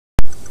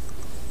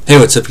Hey,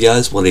 what's up,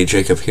 guys? Witty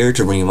Jacob here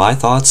to bring you my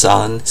thoughts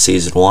on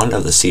Season 1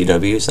 of the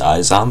CW's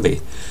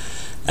iZombie.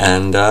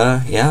 And,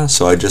 yeah,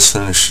 so I just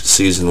finished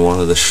Season 1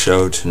 of the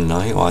show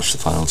tonight, watched the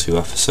final 2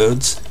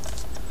 episodes.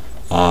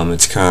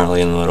 It's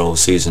currently in the middle of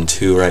Season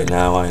 2 right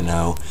now, I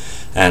know.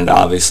 And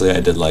obviously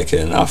I did like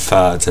it enough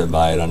to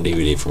buy it on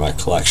DVD for my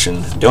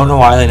collection. Don't know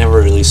why they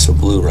never released a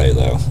Blu-ray,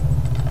 though.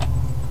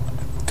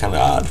 Kinda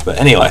odd, but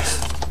anyway.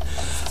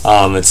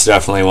 It's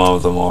definitely one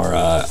of the more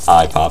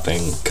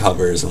eye-popping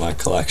covers in my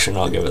collection,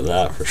 I'll give it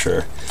that for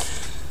sure.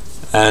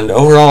 And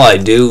overall, I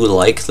do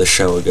like the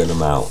show a good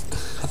amount.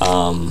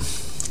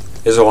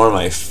 Is it one of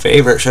my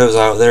favorite shows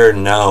out there?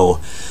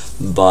 No,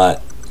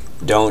 but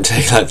don't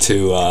take that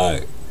too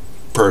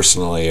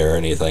personally or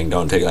anything.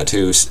 Don't take that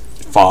too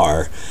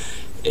far.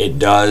 It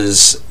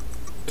does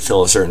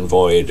fill a certain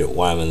void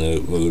when I'm in the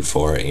mood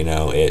for it, you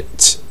know.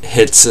 It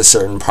hits a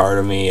certain part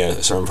of me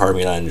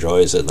that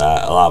enjoys it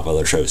that a lot of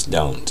other shows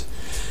don't.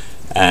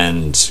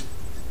 And,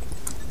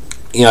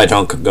 you know, I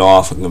don't go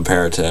off and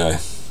compare it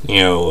to, you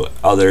know,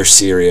 other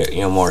serious,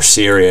 you know, more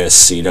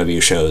serious CW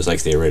shows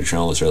like The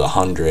Originals or The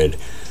 100.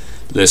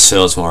 This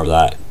feels more of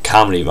that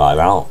comedy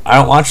vibe. I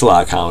don't watch a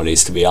lot of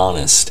comedies, to be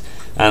honest.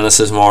 And this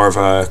is more of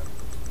a,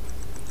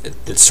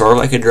 it's sort of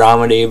like a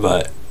dramedy,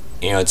 but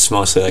you know, it's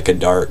mostly like a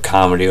dark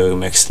comedy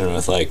mixed in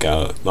with like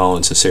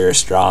moments of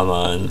serious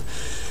drama, and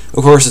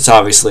of course it's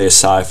obviously a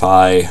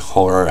sci-fi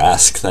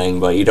horror-esque thing,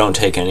 but you don't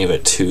take any of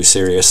it too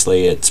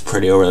seriously. It's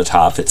pretty over the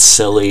top. It's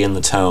silly in the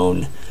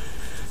tone,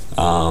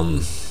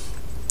 but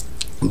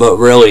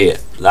really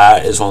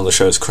that is one of the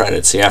show's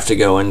credits. You have to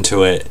go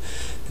into it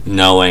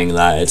knowing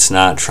that it's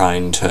not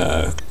trying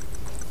to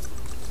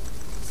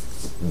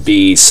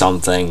be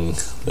something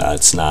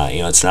that's not,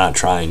 you know, it's not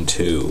trying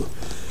to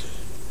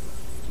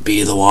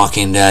be The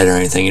Walking Dead or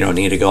anything. You don't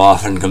need to go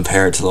off and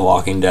compare it to The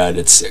Walking Dead.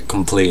 It's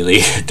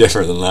completely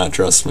different than that,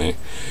 trust me.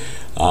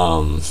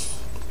 And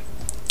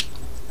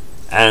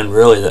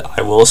really,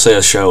 I will say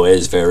the show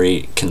is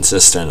very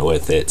consistent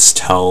with its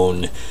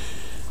tone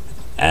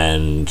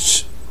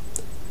and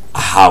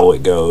how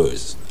it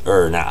goes,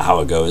 or not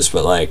how it goes,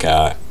 but like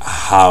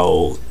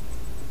how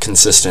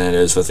consistent it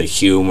is with the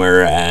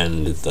humor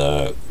and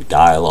the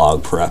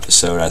dialogue per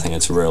episode. I think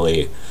it's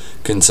really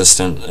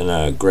consistent in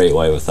a great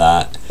way with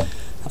that.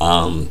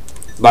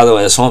 By the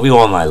way, this won't be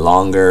one of my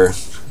longer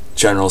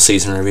general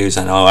season reviews.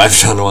 I know I've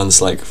done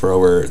ones like for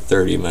over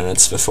 30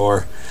 minutes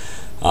before,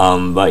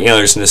 but you know,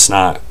 there's just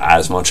not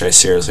as much I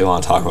seriously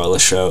want to talk about the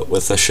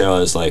show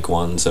as like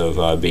ones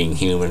of Being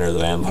Human or The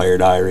Vampire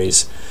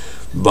Diaries.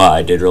 But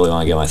I did really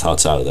want to get my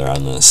thoughts out there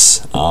on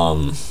this.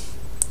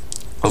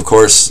 Of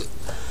course,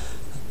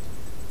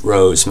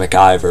 Rose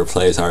McIver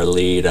plays our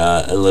lead,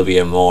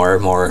 Olivia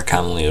more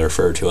commonly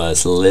referred to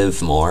as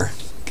Liv Moore.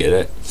 Get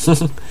it?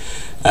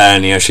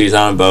 And, you know, she's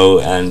on a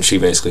boat, and she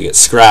basically gets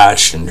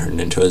scratched and turned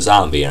into a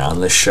zombie. And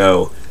on this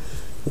show,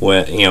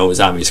 you know,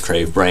 zombies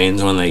crave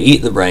brains. When they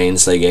eat the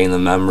brains, they gain the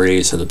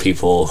memories of the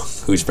people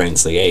whose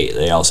brains they ate.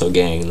 They also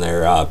gain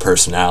their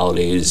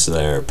personalities,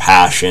 their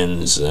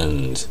passions,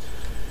 and,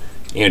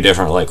 you know,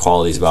 different, like,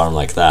 qualities about them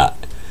like that.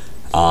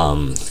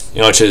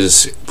 You know, which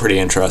is pretty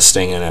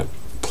interesting, and it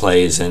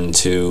plays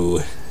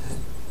into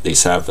the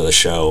setup of the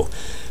show,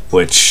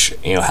 which,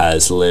 you know,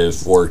 has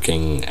Liv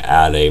working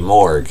at a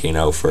morgue, you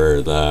know,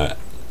 for the,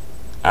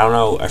 I don't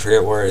know, I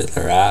forget where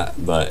they're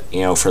at, but,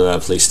 you know, for the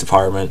police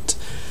department.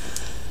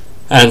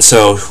 And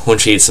so when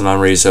she eats the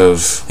memories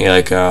of, you know,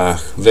 like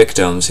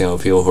victims, you know,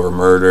 people who are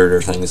murdered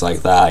or things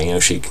like that, you know,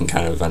 she can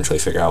kind of eventually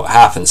figure out what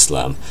happens to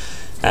them.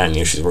 And,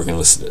 you know, she's working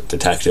with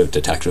Detective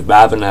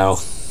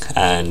Babineau,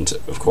 and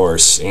of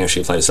course, you know,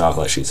 she plays off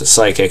like she's a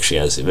psychic, she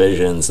has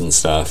visions and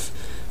stuff.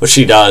 Which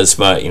she does,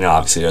 but, you know,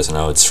 obviously doesn't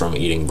know it's from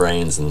eating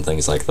brains and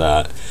things like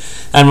that.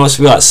 And most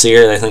people that see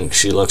her, they think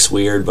she looks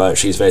weird, but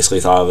she's basically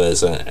thought of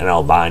as an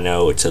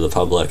albino to the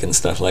public and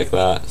stuff like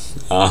that.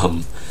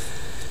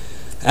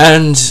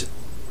 And,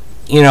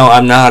 you know,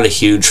 I'm not a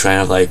huge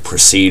fan of, like,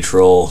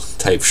 procedural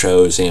type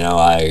shows. You know,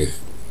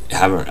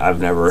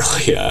 I've never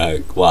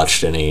really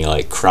watched any,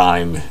 like,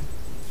 crime,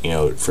 you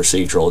know,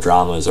 procedural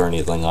dramas or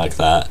anything like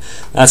that.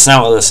 That's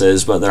not what this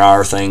is, but there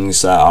are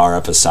things that are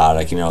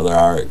episodic. You know, there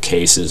are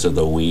cases of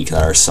the week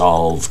that are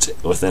solved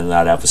within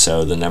that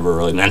episode that never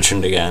really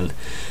mentioned again.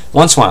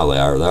 Once in a while they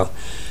are, though.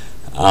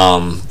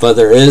 But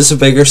there is a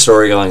bigger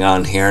story going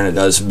on here, and it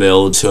does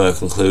build to a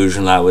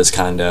conclusion that was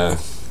kind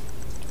of,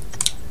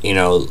 you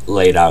know,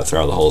 laid out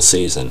throughout the whole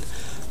season.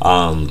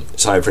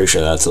 So I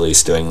appreciate that's at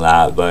least doing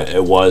that, but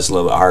it was a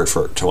little bit hard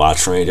to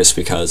watch for me just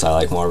because I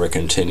like more of a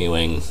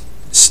continuing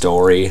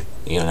story,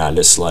 you know, not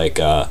just like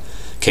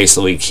case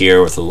of the week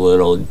here with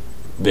little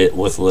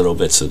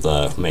bits of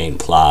the main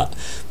plot.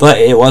 But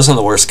it wasn't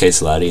the worst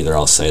case of that either,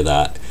 I'll say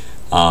that.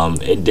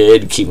 It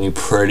did keep me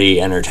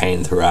pretty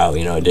entertained throughout,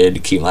 you know, it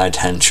did keep my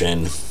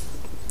attention.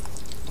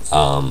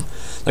 Like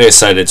I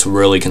said, it's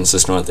really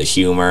consistent with the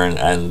humor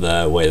and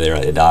the way they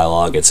write the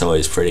dialogue. It's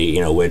always pretty,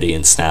 you know, witty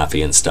and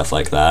snappy and stuff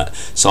like that.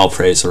 So I'll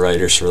praise the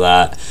writers for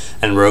that.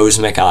 And Rose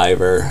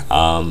McIver,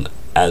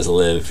 as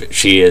Liv,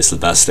 she is the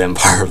best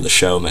part of the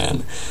show,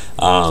 man.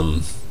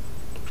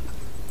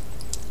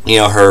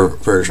 her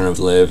version of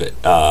Liv,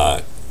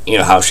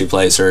 how she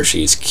plays her.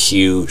 She's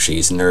cute,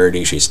 she's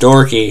nerdy, she's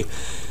dorky,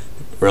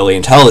 really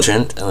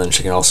intelligent, and then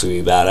she can also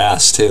be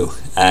badass too.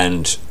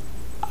 And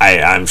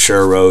I'm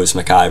sure Rose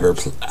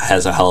McIver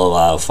has a hell of a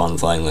lot of fun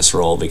playing this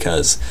role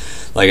because,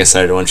 like I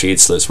said, when she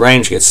eats Liv's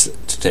brain, she gets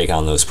to take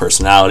on those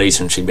personalities,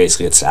 and she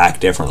basically gets to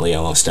act differently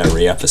almost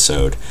every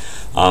episode.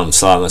 So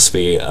that must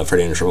be a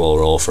pretty enjoyable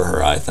role for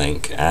her, I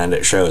think, and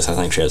it shows. I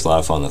think she has a lot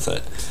of fun with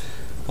it.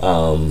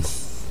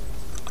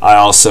 I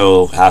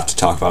also have to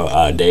talk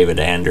about David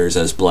Anders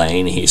as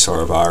Blaine. He's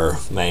sort of our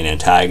main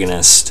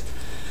antagonist.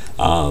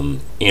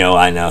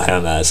 I know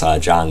him as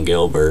John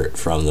Gilbert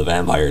from The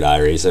Vampire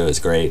Diaries. It was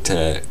great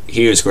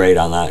he was great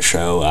on that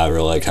show. I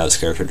really liked how his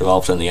character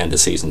developed in the end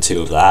of season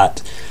 2 of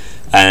that.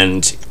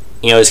 And,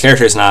 his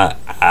character is not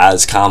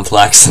as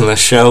complex in the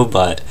show,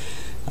 but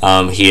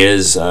he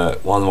is one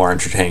of the more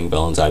entertaining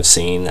villains I've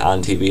seen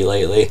on TV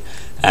lately.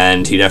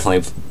 And he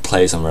definitely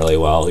plays him really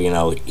well.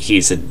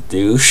 He's a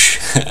douche,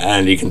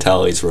 and you can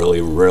tell he's really,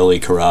 really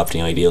corrupt.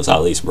 He deals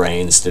out these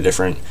brains to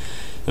different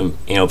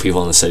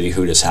people in the city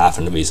who just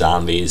happen to be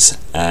zombies,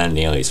 and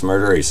he's a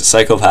murderer, he's a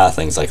psychopath,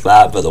 things like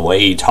that. But the way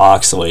he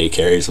talks, the way he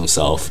carries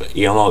himself,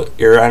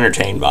 you're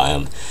entertained by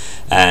him.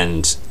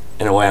 And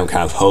in a way, I'm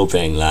kind of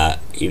hoping that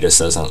he just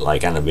doesn't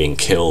end up being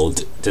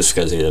killed just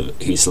because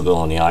he's the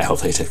villain. I hope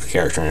they take the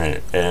character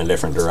in a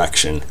different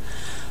direction.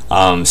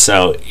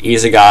 So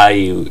he's a guy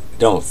you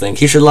don't think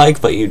you should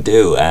like, but you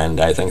do, and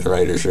I think the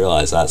writers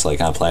realize that, so they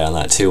kind of play on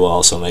that too, while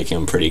also making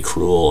him pretty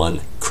cruel and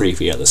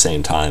creepy at the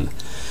same time.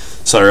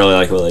 So I really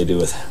like what they did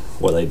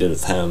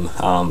with him.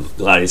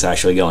 Glad he's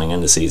actually going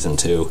into season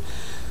 2.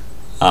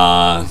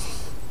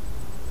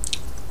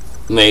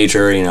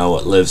 Major,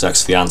 Liv's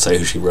ex-fiance,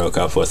 who she broke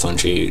up with when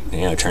she,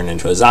 turned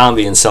into a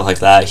zombie and stuff like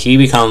that. He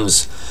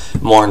becomes a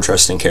more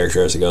interesting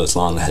character as it goes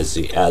along,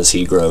 as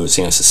he grows,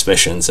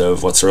 suspicions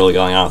of what's really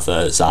going on with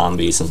the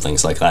zombies and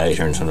things like that. He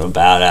turns into a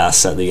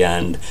badass at the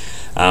end,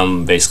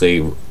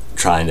 basically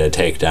trying to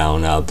take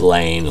down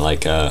Blaine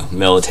like a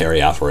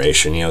military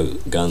operation,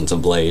 guns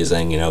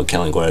a-blazing,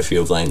 killing quite a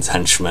few of Blaine's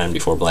henchmen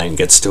before Blaine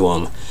gets to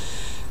him.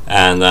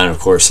 And then, of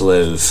course,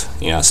 Liv,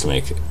 has to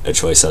make a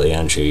choice at the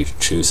end. She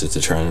chooses to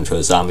turn into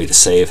a zombie to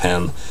save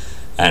him,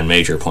 and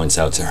Major points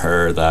out to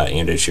her that,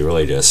 did she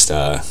really just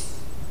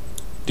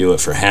do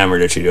it for him, or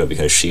did she do it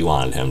because she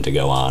wanted him to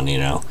go on,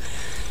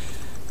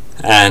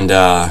 And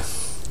I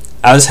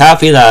was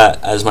happy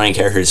that as many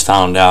characters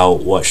found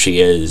out what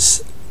she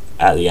is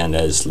at the end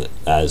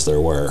as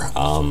there were.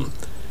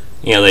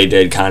 They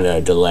did kind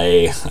of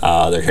delay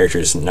their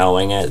characters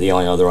knowing it. The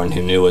only other one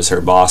who knew was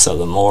her boss at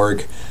the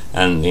morgue,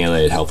 and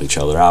they'd help each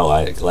other out.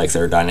 I like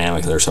their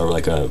dynamic. They're sort of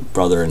like a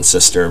brother and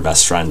sister,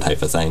 best friend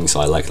type of thing, so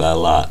I like that a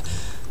lot.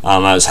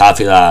 I was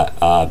happy that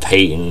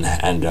Peyton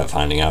ended up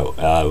finding out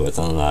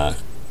within the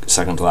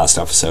second to last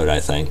episode, I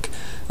think.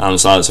 So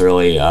that was a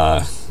really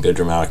good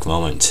dramatic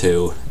moment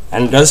too,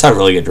 and it does have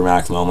really good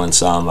dramatic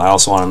moments. I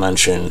also want to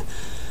mention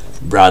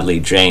Bradley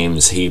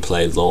James. He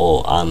played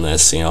Lowell on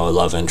this, a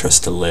love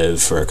interest to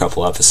Liv for a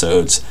couple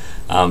episodes.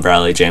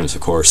 Bradley James, of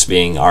course,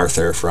 being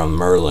Arthur from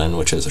Merlin,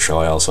 which is a show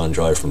I also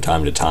enjoy from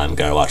time to time.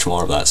 Gotta watch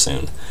more of that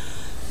soon.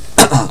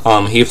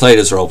 He played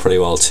his role pretty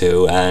well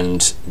too,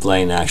 and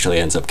Blaine actually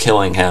ends up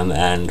killing him,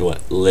 and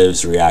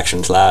Liv's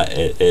reaction to that,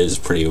 it is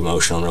pretty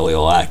emotional and really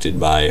well acted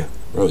by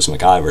Rose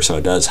McIver, so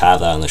it does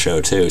have that on the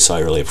show too, so I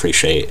really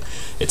appreciate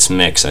its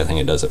mix. I think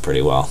it does it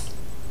pretty well.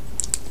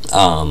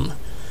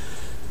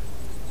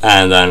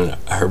 And then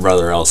her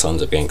brother also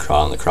ends up getting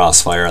caught in the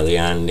crossfire at the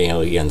end.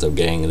 He ends up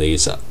getting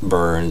these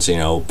burns,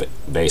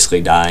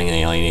 basically dying,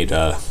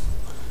 and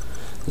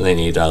they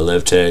need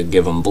Liv to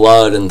give him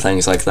blood and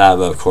things like that.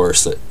 But of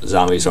course, the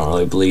zombies don't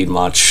really bleed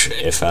much,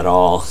 if at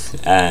all,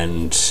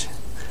 and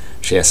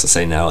she has to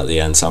say no at the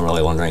end. So I'm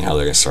really wondering how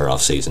they're going to start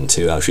off season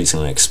 2, how she's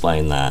going to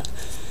explain that.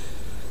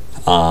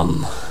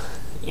 And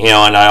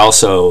I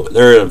also,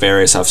 there are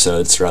various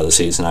episodes throughout the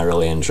season I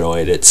really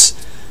enjoyed. It's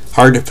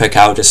hard to pick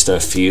out just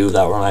a few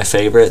that were my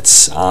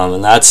favorites,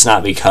 and that's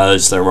not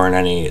because there weren't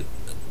any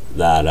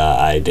that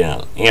I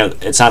didn't,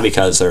 it's not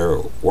because there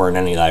weren't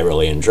any that I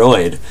really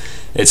enjoyed.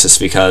 It's just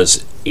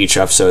because each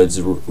episode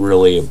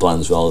really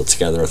blends well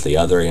together with the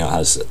other. It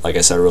has, like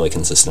I said, a really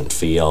consistent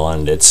feel,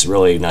 and it's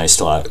really nice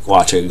to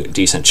watch a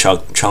decent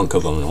chunk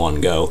of them in one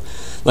go.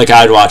 Like,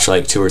 I'd watch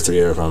 2 or 3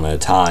 of them at a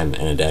time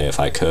in a day if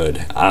I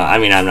could. I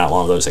mean, I'm not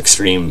one of those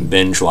extreme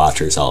binge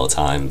watchers all the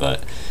time,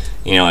 but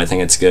I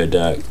think it's good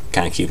to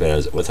kind of keep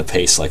it with a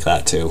pace like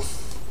that too.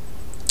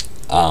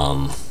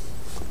 I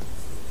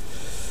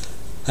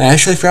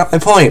actually forgot my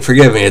point.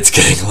 Forgive me, it's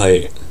getting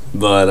late.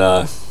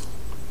 But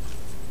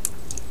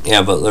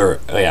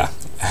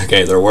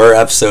there were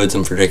episodes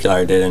in particular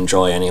I did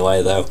enjoy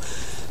anyway, though.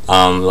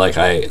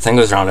 I think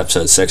it was around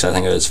episode 6. I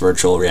think it was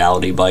Virtual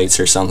Reality Bites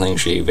or something.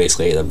 She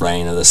basically ate the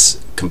brain of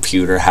this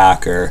computer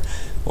hacker,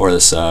 or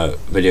this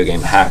video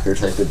game hacker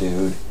type of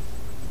dude.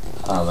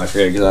 I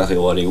forget exactly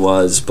what he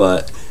was,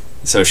 but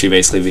So she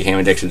basically became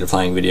addicted to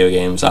playing video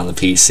games on the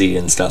PC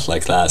and stuff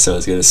like that. So it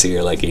was good to see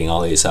her like eating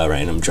all these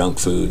random junk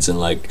foods and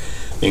like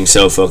being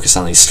so focused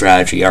on these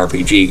strategy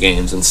RPG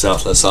games and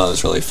stuff. I thought it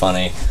was really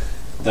funny.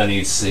 Then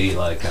you see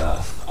like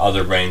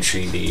other brains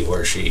she'd eat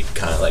where she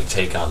kind of like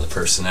take on the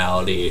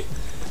personality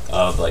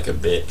of like a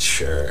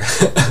bitch or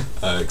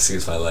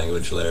excuse my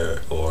language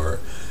there, or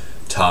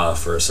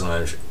tough, or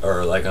sometimes,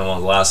 or like on one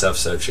of the last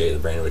episodes she ate the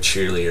brain of a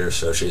cheerleader,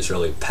 so she's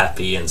really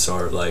peppy and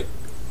sort of like,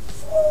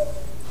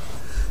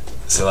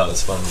 so that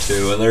was fun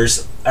too. And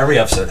there's every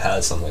episode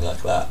has something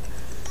like that.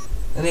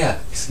 And yeah,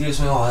 excuse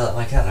me while I let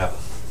my cat out.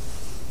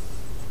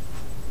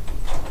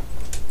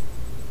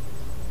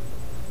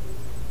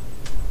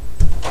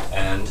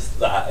 And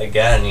that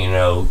again, you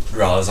know,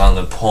 draws on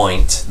the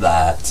point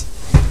that,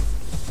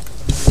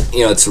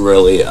 you know, it's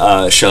really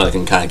a show that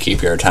can kind of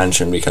keep your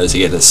attention because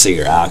you get to see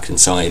her act in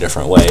so many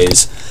different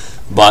ways.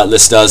 But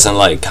this doesn't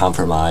like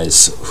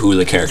compromise who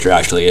the character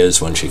actually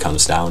is when she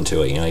comes down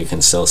to it. You know, you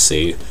can still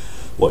see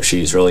what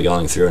she's really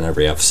going through in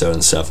every episode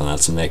and stuff, and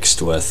that's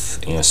mixed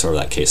with, you know, sort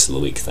of that case of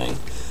the week thing.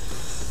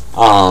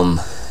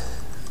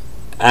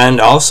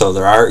 And also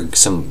there are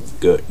some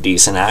good,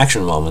 decent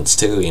action moments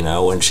too. You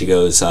know, when she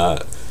goes,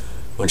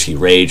 when she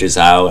rages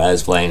out,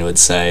 as Blaine would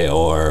say,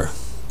 or,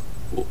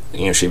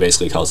 you know, she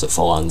basically calls it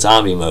full-on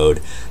zombie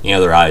mode. You know,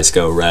 their eyes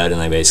go red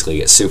and they basically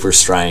get super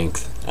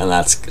strength, and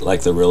that's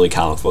like the really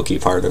comic booky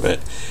part of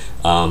it.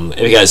 If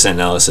you guys didn't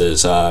know, this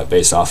is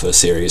based off of a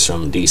series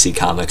from DC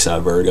Comics'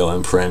 Vertigo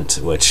imprint,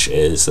 which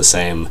is the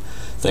same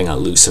thing that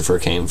Lucifer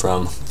came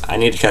from. I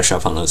need to catch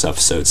up on those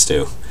episodes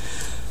too.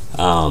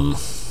 But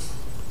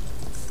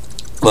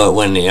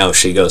when, you know,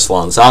 she goes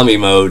full-on zombie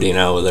mode, you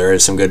know, there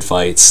is some good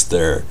fights.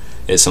 There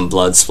is some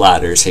blood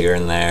splatters here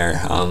and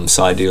there.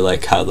 So I do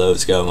like how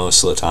those go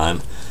most of the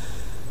time.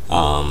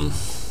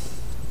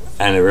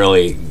 And it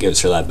really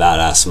gives her that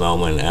badass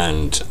moment,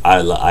 and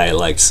I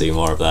like to see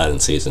more of that in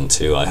season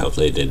 2. I hope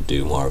they did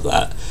do more of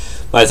that.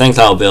 But I think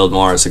that'll build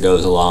more as it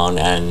goes along,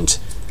 and,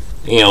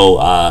 you know,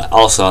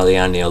 also at the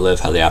end, you know, Liv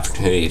had the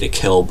opportunity to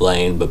kill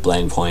Blaine, but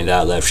Blaine pointed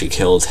out that if she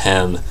killed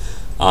him,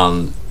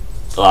 a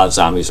lot of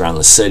zombies around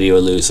the city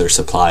would lose their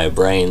supply of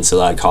brains, so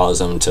that caused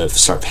them to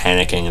start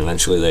panicking, and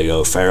eventually they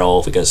go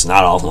feral, because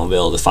not all of them will be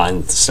able to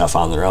find stuff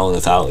on their own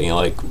without, you know,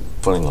 like,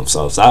 putting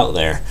themselves out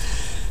there.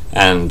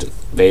 And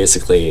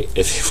basically,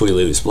 if we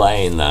lose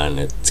Blaine, then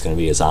it's going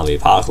to be a zombie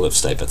apocalypse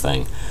type of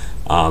thing.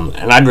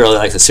 And I'd really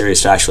like the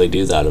series to actually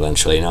do that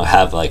eventually, you know,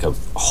 have like a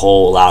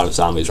whole lot of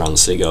zombies around the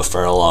city go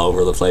feral all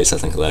over the place. I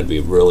think that'd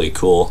be really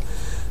cool.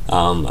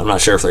 I'm not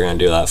sure if they're going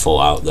to do that full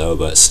out though,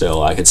 but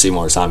still, I could see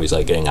more zombies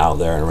like getting out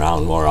there and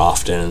around more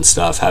often and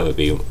stuff, have it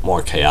be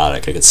more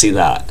chaotic. I could see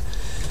that.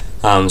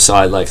 So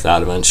I'd like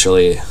that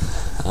eventually.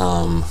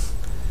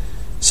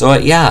 So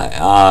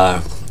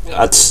yeah,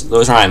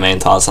 those are my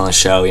main thoughts on the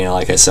show. You know,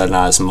 like I said,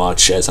 not as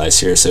much as I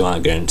seriously want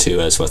to get into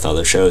as with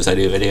other shows I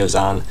do videos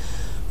on,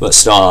 but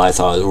still, I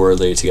thought it was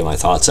worthy to get my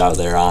thoughts out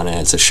there on it.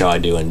 It's a show I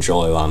do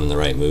enjoy while I'm in the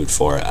right mood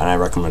for it, and I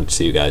recommend it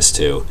to you guys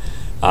too.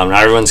 Not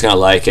everyone's going to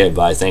like it,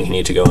 but I think you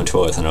need to go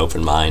into it with an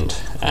open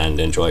mind and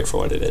enjoy it for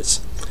what it is.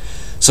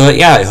 So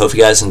yeah, I hope you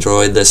guys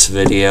enjoyed this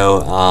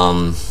video.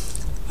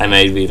 I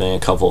may be doing a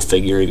couple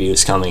figure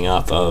reviews coming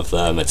up of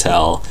the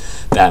Mattel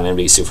Batman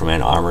v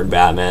Superman Armored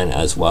Batman,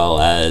 as well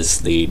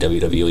as the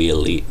WWE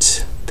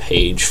Elite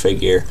Page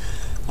figure.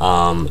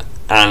 And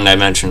I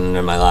mentioned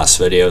in my last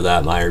video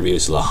that my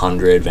reviews of the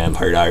 100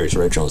 Vampire Diaries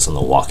Originals and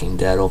The Walking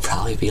Dead will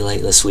probably be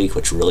late this week,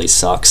 which really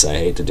sucks. I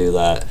hate to do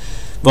that.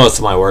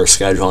 Both my work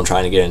schedule and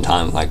trying to get in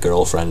time with my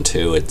girlfriend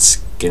too,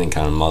 it's getting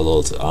kind of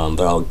muddled.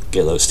 But I'll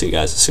get those to you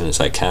guys as soon as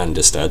I can.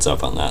 Just a heads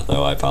up on that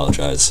though, I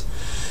apologize.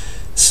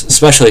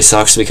 Especially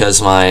sucks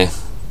because my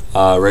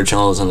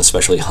originals and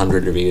especially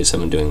 100 reviews have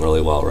been doing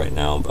really well right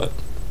now, but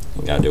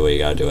you gotta do what you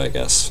gotta do, I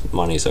guess.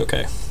 Money's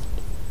okay.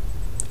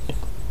 Yeah.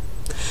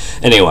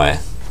 Anyway,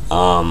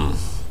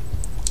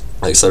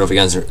 like I said, if you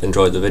guys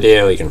enjoyed the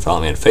video, you can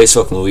follow me on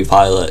Facebook, Movie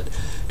Pilot,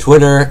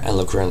 Twitter, and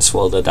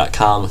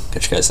lookforinswilda.com.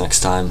 Catch you guys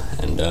next time,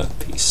 and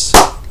peace.